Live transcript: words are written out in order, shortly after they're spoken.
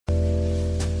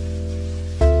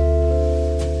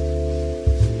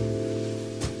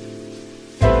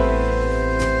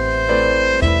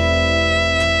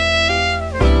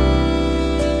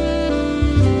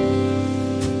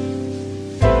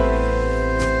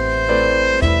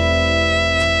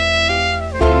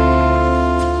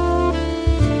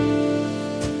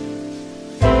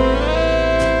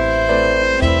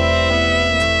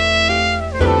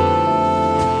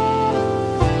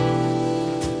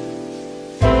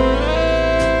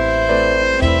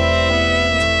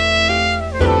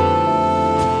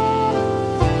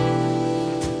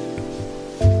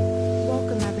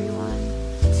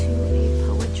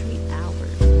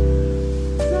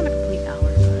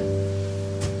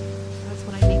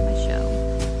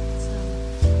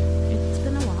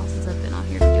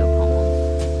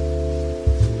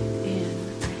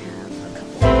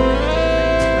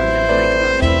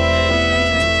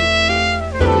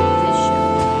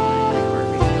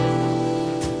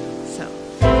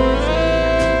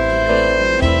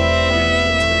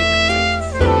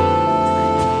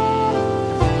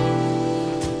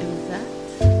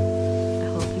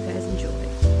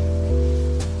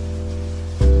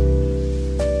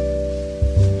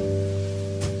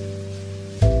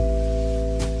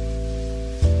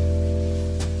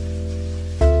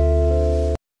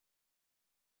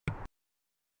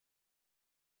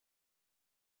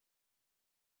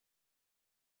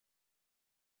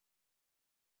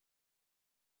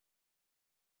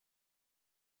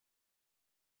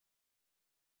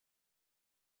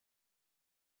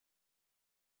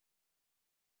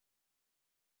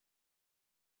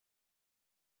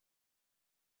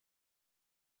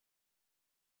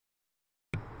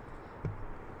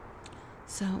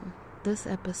So, this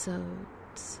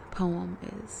episode's poem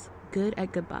is Good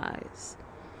at Goodbyes.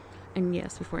 And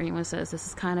yes, before anyone says, this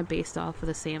is kind of based off of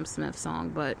the Sam Smith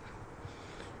song, but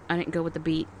I didn't go with the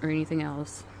beat or anything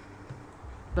else.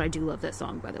 But I do love that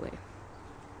song, by the way.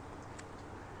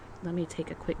 Let me take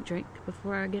a quick drink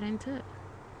before I get into it.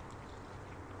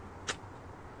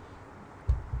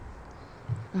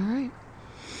 Alright.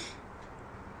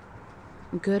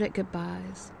 Good at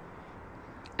goodbyes.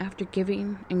 After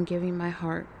giving and giving my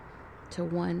heart to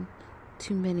one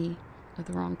too many of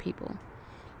the wrong people,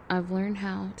 I've learned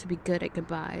how to be good at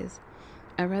goodbyes.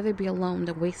 I'd rather be alone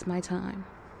than waste my time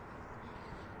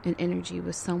and energy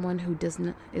with someone who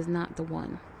is not the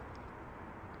one.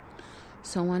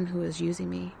 Someone who is using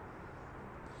me.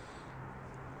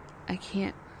 I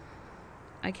can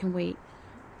wait.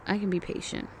 I can be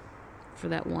patient for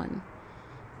that one.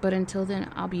 But until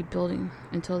then, I'm building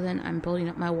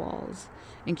up my walls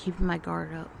and keeping my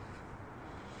guard up.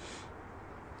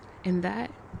 And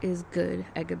that is good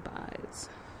at goodbyes.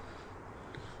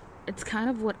 It's kind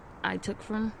of what I took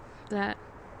from that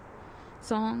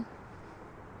song.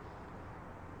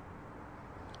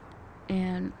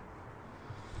 And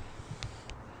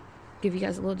give you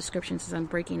guys a little description since I'm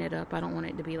breaking it up. I don't want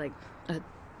it to be like pretty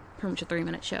much a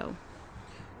 3-minute show.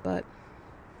 But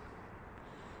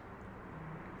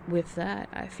with that,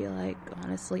 I feel like,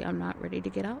 honestly, I'm not ready to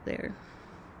get out there.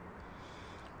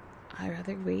 I'd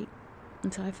rather wait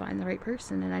until I find the right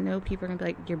person. And I know people are going to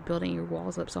be like, you're building your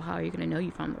walls up, so how are you going to know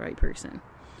you found the right person?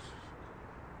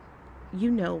 You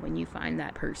know when you find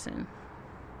that person.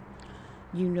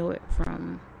 You know it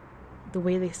from the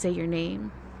way they say your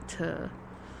name, to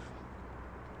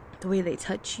the way they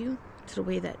touch you, to the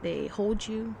way that they hold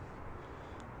you,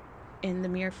 and the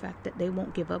mere fact that they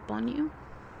won't give up on you.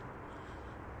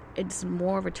 It's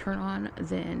more of a turn on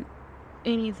than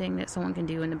anything that someone can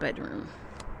do in the bedroom.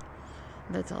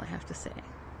 That's all I have to say.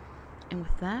 And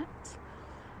with that,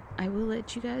 I will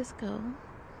let you guys go.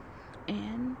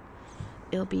 And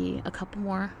it'll be a couple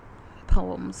more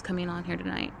poems coming on here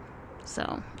tonight.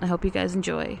 So I hope you guys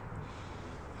enjoy.